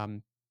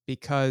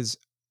 Because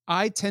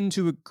I tend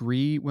to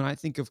agree when I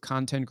think of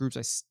content groups,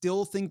 I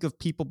still think of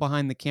people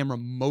behind the camera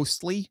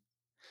mostly.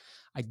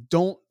 I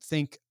don't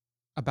think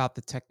about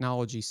the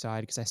technology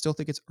side because I still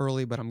think it's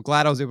early, but I'm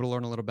glad I was able to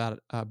learn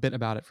a bit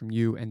about it from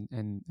you and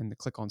the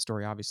CLICKON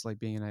story. Obviously,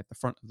 being at the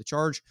front of the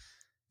charge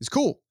is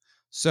cool.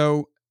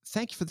 So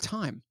thank you for the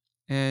time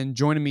and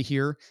joining me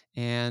here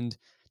and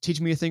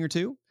teaching me a thing or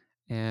two.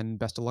 And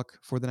best of luck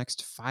for the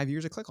next 5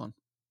 years at CLICKON.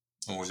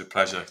 Always a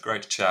pleasure.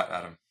 Great to chat,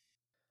 Adam.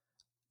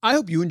 I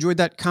hope you enjoyed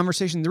that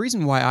conversation. The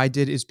reason why I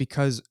did is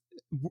because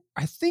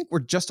I think we're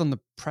just on the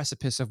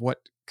precipice of what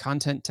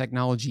content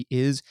technology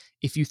is.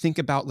 If you think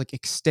about like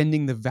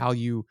extending the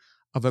value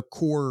of a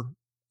core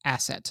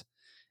asset,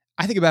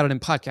 I think about it in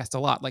podcasts a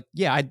lot. Like,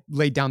 yeah, I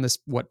laid down this,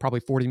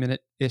 probably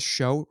 40-minute-ish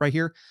show right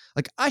here.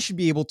 Like, I should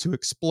be able to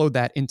explode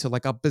that into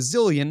like a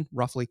bazillion,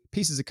 roughly,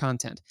 pieces of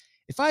content.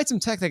 If I had some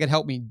tech that could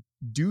help me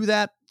do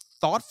that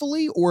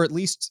thoughtfully, or at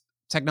least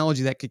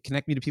technology that could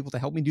connect me to people to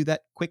help me do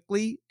that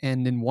quickly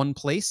and in one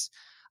place,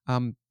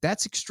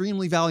 that's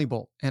extremely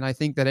valuable. And I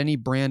think that any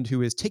brand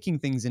who is taking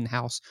things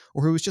in-house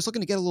or who is just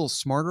looking to get a little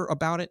smarter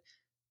about it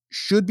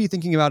should be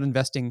thinking about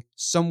investing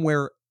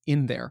somewhere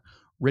in there.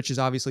 Rich is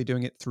obviously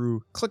doing it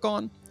through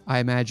CLICKON. I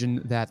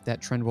imagine that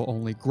that trend will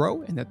only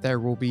grow and that there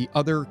will be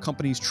other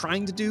companies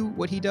trying to do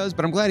what he does,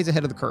 but I'm glad he's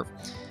ahead of the curve.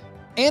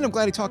 And I'm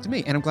glad he talked to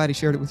me, and I'm glad he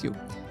shared it with you.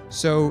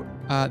 So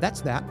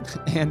that's that.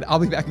 And I'll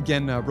be back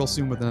again real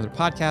soon with another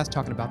podcast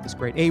talking about this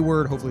great A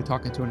word, hopefully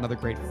talking to another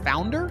great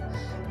founder.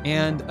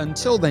 And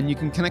until then, you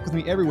can connect with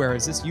me everywhere.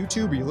 Is this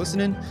YouTube? Are you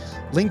listening?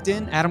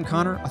 LinkedIn, Adam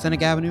Connor,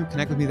 Authentic Avenue.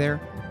 Connect with me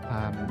there.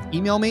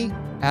 Email me,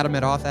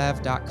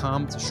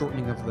 adam@authav.com. It's a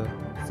shortening of the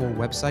full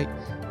website.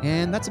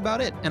 And that's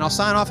about it. And I'll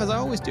sign off as I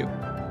always do.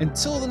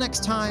 Until the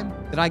next time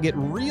that I get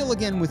real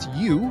again with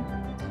you,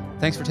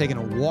 thanks for taking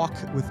a walk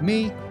with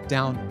me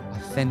down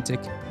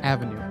Authentic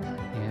Avenue.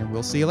 And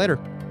we'll see you later.